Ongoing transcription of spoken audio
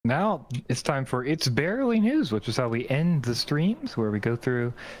now it's time for It's Barely News, which is how we end the streams, where we go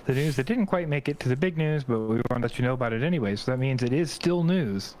through the news that didn't quite make it to the big news, but we want to let you know about it anyway. So that means it is still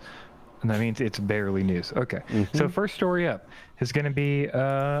news, and that means it's barely news. Okay, so first story up is going to be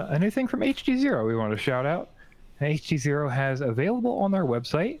a new thing from HDZero we want to shout out. HDZero has available on their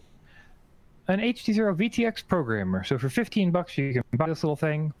website an HDZero VTX programmer. So for 15 bucks, you can buy this little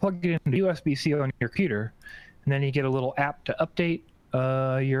thing, plug it into USB-C on your computer, and then you get a little app to update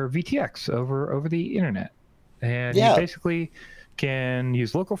your VTX over the internet. And you basically can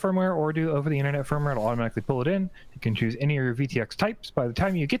use local firmware or do over the internet firmware. It'll automatically pull it in. You can choose any of your VTX types. By the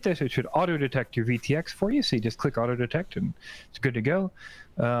time you get this, it should auto detect your VTX for you. So you just click auto detect and it's good to go.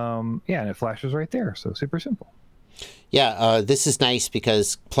 And it flashes right there. So super simple. Yeah, this is nice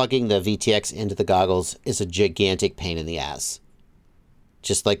because plugging the VTX into the goggles is a gigantic pain in the ass.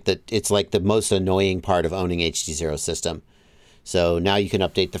 Just like it's like the most annoying part of owning HDZero system. So now you can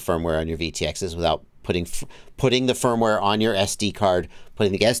update the firmware on your VTXs without putting the firmware on your SD card,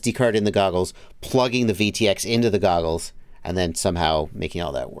 putting the SD card in the goggles, plugging the VTX into the goggles, and then somehow making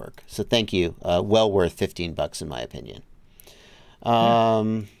all that work. So thank you. Well worth 15 bucks in my opinion.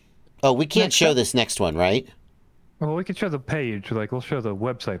 Oh, we can't show this next one, right? Well, we can show the page, like we'll show the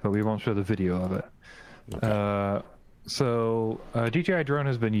website, but we won't show the video of it. Okay. So DJI drone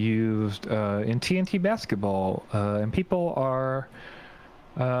has been used in TNT basketball, and people are,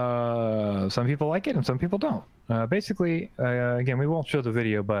 some people like it and some people don't. Basically, again, we won't show the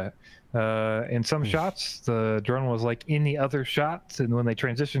video, but in some shots, the drone was like in the other shots, and when they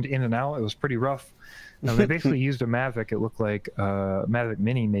transitioned in and out, it was pretty rough. They basically used a Mavic, it looked like Mavic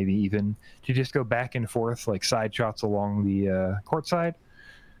Mini maybe even, to just go back and forth like side shots along the court side.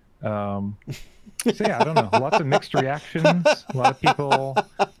 So yeah, I don't know. Lots of mixed reactions. A lot of people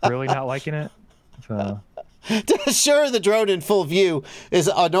really not liking it. So. Sure, the drone in full view is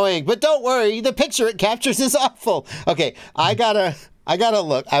annoying, but don't worry, the picture it captures is awful. Okay, I gotta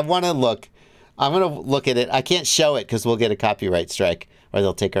look. I want to look. I'm gonna look at it. I can't show it because we'll get a copyright strike, or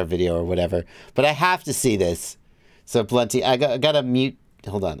they'll take our video or whatever. But I have to see this. So plenty. I gotta mute.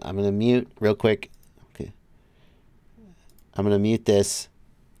 Hold on. I'm gonna mute real quick. Okay. I'm gonna mute this.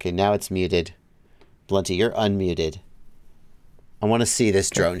 Okay, now it's muted. Blunty, you're unmuted. I want to see this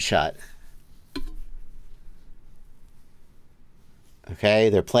drone shot. Okay,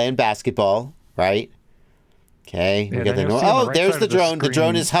 they're playing basketball, right? Okay, we got the there's the drone. The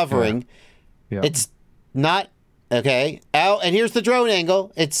drone is hovering. Yeah. Yeah. It's not okay. Oh, and here's the drone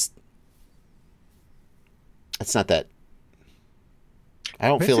angle. It's not that. I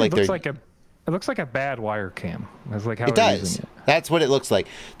don't feel like they're. It looks like a bad wire cam. That's like how it does. That's what it looks like.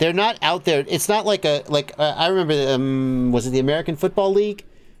 They're not out there. It's not like I remember. Was it the American Football League?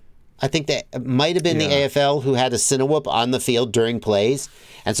 I think that might have been the AFL who had a Cinewhoop on the field during plays,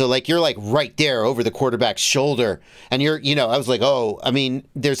 and so like you're like right there over the quarterback's shoulder, and you're I was like, oh, I mean,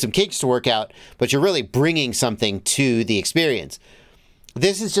 there's some kinks to work out, but you're really bringing something to the experience.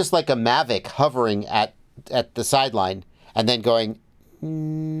 This is just like a Mavic hovering at the sideline and then going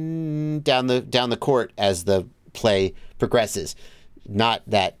down the court as the play progresses. Not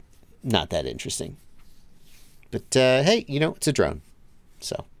that interesting. But hey, it's a drone,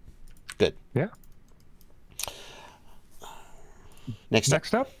 so good. Yeah. Next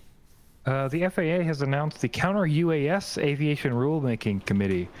up, the FAA has announced the Counter-UAS Aviation Rulemaking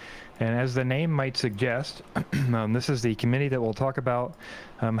Committee. And as the name might suggest, this is the committee that will talk about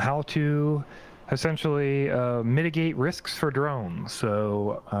how to essentially mitigate risks for drones.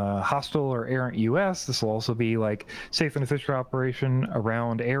 So hostile or errant US, this will also be like safe and efficient operation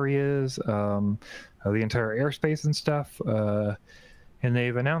around areas, the entire airspace and stuff. And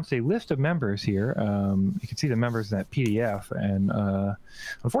they've announced a list of members here. You can see the members in that PDF. And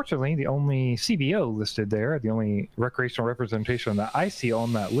unfortunately, the only CBO listed there, the only recreational representation that I see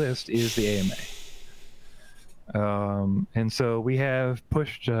on that list is the AMA. And so we have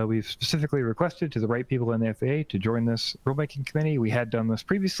pushed, we've specifically requested to the right people in the FAA to join this rulemaking committee. We had done this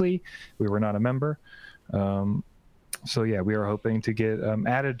previously. We were not a member. So yeah, we are hoping to get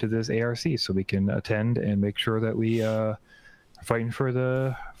added to this ARC so we can attend and make sure that we fighting for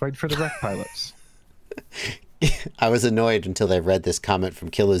the wreck pilots. I was annoyed until I read this comment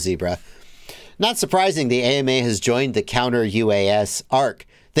from Killer Zebra. Not surprising, the AMA has joined the Counter-UAS ARC.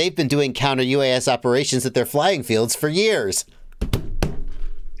 They've been doing counter-UAS operations at their flying fields for years.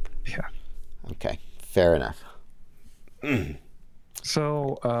 Yeah. Okay, fair enough.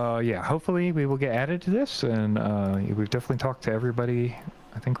 So, yeah, hopefully we will get added to this, and we've definitely talked to everybody.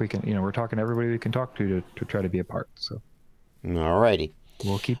 I think we can, we're talking to everybody we can talk to try to be a part, so. Alrighty.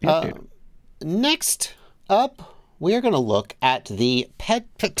 We'll keep you updated. Next up, we are going to look at the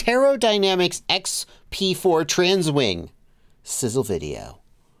Dynamics XP4 Transwing sizzle video.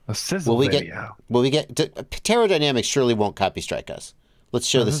 A sizzle video. Will we get... Dynamics surely won't copy strike us. Let's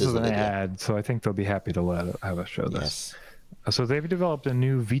show the sizzle video. This is an ad, so I think they'll be happy to have us show this. Yes. So they've developed a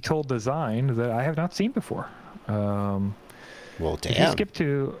new VTOL design that I have not seen before. Well, damn.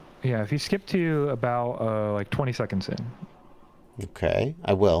 If you skip to about like 20 seconds in. Okay,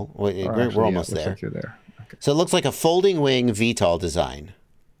 I will. We're almost there. Like you're there. Okay. So it looks like a folding wing VTOL design.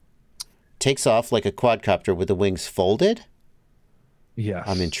 Takes off like a quadcopter with the wings folded. Yes.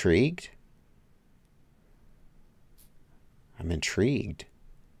 I'm intrigued.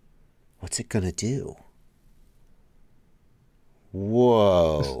 What's it gonna do?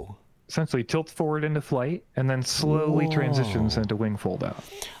 Whoa. Essentially tilts forward into flight and then slowly transitions into wing fold out.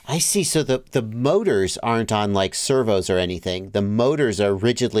 I see. So the motors aren't on like servos or anything. The motors are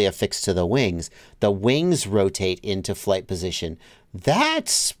rigidly affixed to the wings. The wings rotate into flight position.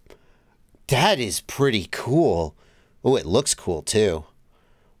 That is pretty cool. Oh, it looks cool too.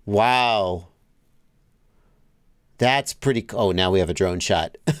 Wow. That's pretty cool. Oh, now we have a drone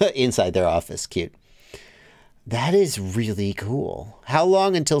shot inside their office. Cute. That is really cool. How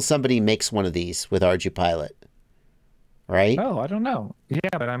long until somebody makes one of these with ArduPilot? Right? Oh, I don't know. Yeah,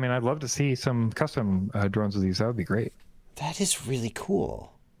 but I mean, I'd love to see some custom drones of these. That would be great. That is really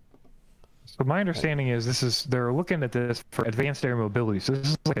cool. So my understanding is they're looking at this for advanced air mobility. So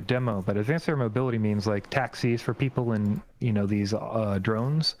this is like a demo, but advanced air mobility means like taxis for people in, these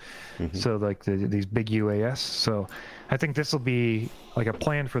drones. Mm-hmm. So like these big UAS. So I think this will be like a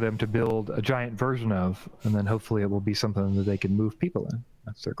plan for them to build a giant version of, and then hopefully it will be something that they can move people in.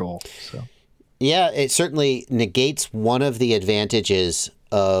 That's their goal. So. Yeah, it certainly negates one of the advantages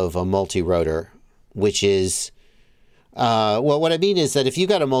of a multi-rotor, which is... well, what I mean is that if you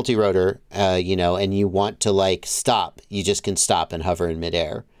got a multi-rotor, and you want to like stop, you just can stop and hover in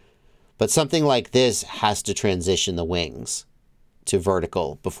midair. But something like this has to transition the wings to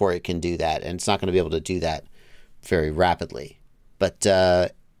vertical before it can do that. And it's not going to be able to do that very rapidly. But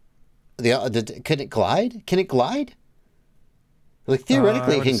can it glide? Can it glide? Like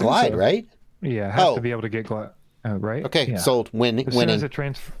theoretically it can glide, so. Right? Yeah, it has to be able to get glide, right? Okay, sold. Winning. As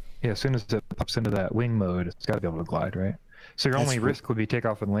soon as it pops into that wing mode, it's got to be able to glide, right? So your only risk would be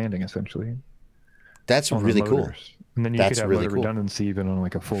takeoff and landing, essentially. That's really cool. And then you could have motor redundancy even on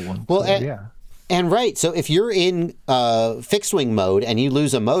like a full one. Well, so, and right. So if you're in fixed wing mode and you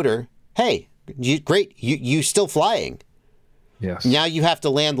lose a motor, hey, great, you still flying. Yes. Now you have to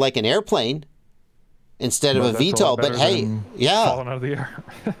land like an airplane instead of a VTOL. But hey, falling out of the air.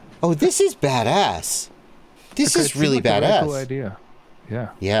 Oh, this is badass. This is really badass. Really cool idea. Yeah.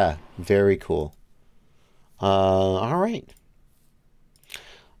 Yeah, very cool. All right.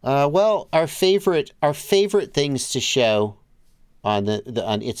 Well, our favorite things to show on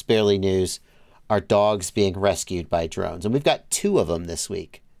on It's Barely News are dogs being rescued by drones, and we've got 2 of them this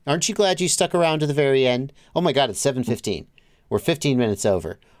week. Aren't you glad you stuck around to the very end? Oh my God, it's 7:15. We're 15 minutes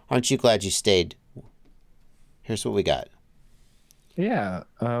over. Aren't you glad you stayed? Here's what we got. Yeah,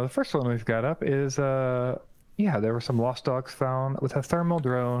 the first one we've got up is there were some lost dogs found with a thermal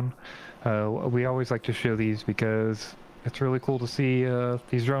drone. We always like to show these because it's really cool to see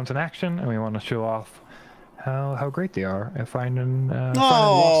these drones in action, and we want to show off how great they are at finding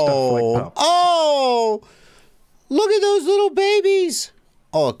lost stuff like pups. Oh, look at those little babies!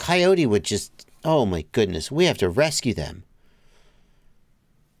 Oh, a coyote would just... Oh my goodness, we have to rescue them.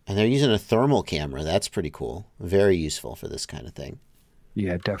 And they're using a thermal camera. That's pretty cool. Very useful for this kind of thing.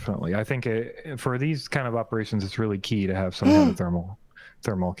 Yeah, definitely. I think for these kind of operations, it's really key to have some kind of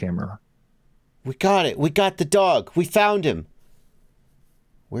thermal camera. We got it. We got the dog. We found him.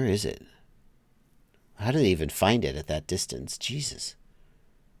 Where is it? How did they even find it at that distance? Jesus.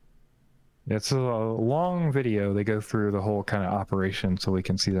 It's a long video. They go through the whole kind of operation so we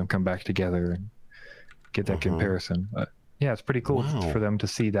can see them come back together and get that comparison. But yeah, it's pretty cool for them to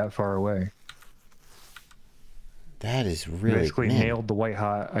see that far away. That is really... Basically nailed the white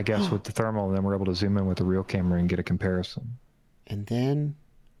hot, I guess, with the thermal, and then we're able to zoom in with the real camera and get a comparison. And then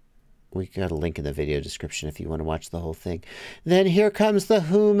we got a link in the video description if you want to watch the whole thing. Then here comes the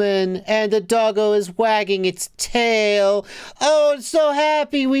human, and the doggo is wagging its tail. Oh, it's so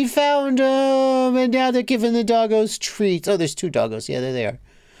happy we found him. And now they're giving the doggos treats. Oh, there's 2 doggos. Yeah, there they are.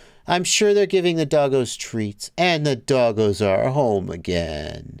 I'm sure they're giving the doggos treats. And the doggos are home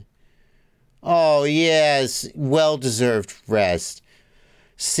again. Oh, yes. Well-deserved rest.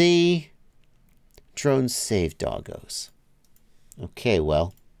 See? Drones save doggos. Okay,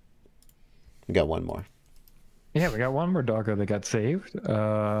 well. We got one more. Yeah, we got one more doggo that got saved.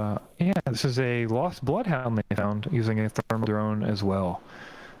 Yeah, this is a lost bloodhound they found using a thermal drone as well.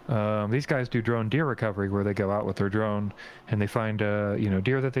 These guys do drone deer recovery, where they go out with their drone and they find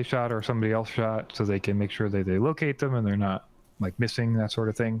deer that they shot or somebody else shot, so they can make sure that they locate them and they're not like missing, that sort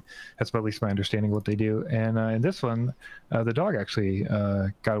of thing. That's at least my understanding of what they do. And in this one, the dog actually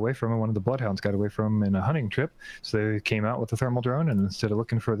got away from him. One of the bloodhounds got away from him in a hunting trip, so they came out with a thermal drone, and instead of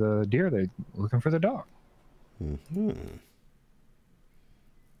looking for the deer, they're looking for the dog. Mm-hmm.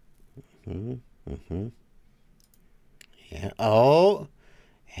 Mm-hmm. Mm-hmm. Yeah. Oh,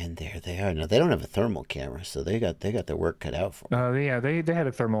 and there they are. No, they don't have a thermal camera, so they got their work cut out for them. Yeah, they had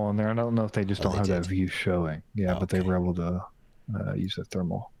a thermal in there. I don't know if they just don't have that view showing. Yeah, but they were able to use a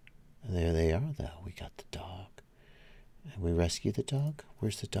thermal. There they are, though. We got the dog. And we rescue the dog?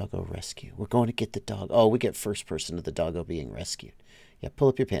 Where's the doggo rescue? We're going to get the dog. Oh, we get first person of the doggo being rescued. Yeah, pull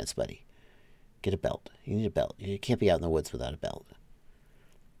up your pants, buddy. Get a belt. You need a belt. You can't be out in the woods without a belt.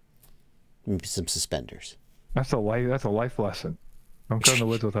 Maybe some suspenders. That's a life lesson. Don't go in the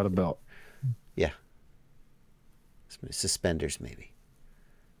woods without a belt. Yeah. Suspenders, maybe.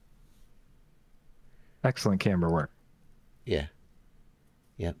 Excellent camera work. Yeah.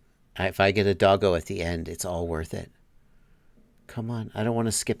 Yep. If I get a doggo at the end, it's all worth it. Come on. I don't want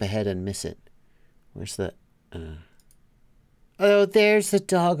to skip ahead and miss it. Where's the... Oh, there's the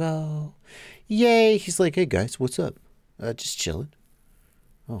doggo. Yay. He's like, hey, guys, what's up? Just chilling.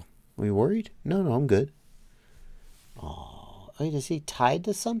 Oh, are you worried? No, I'm good. Oh, is he tied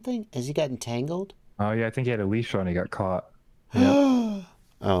to something? Has he got entangled? Oh, yeah, I think he had a leash on. He got caught. Yep.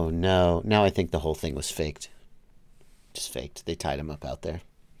 Oh, no. Now I think the whole thing was faked. Just faked. They tied him up out there.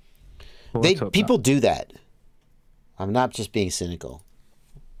 Well, people do that. I'm not just being cynical.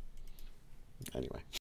 Anyway.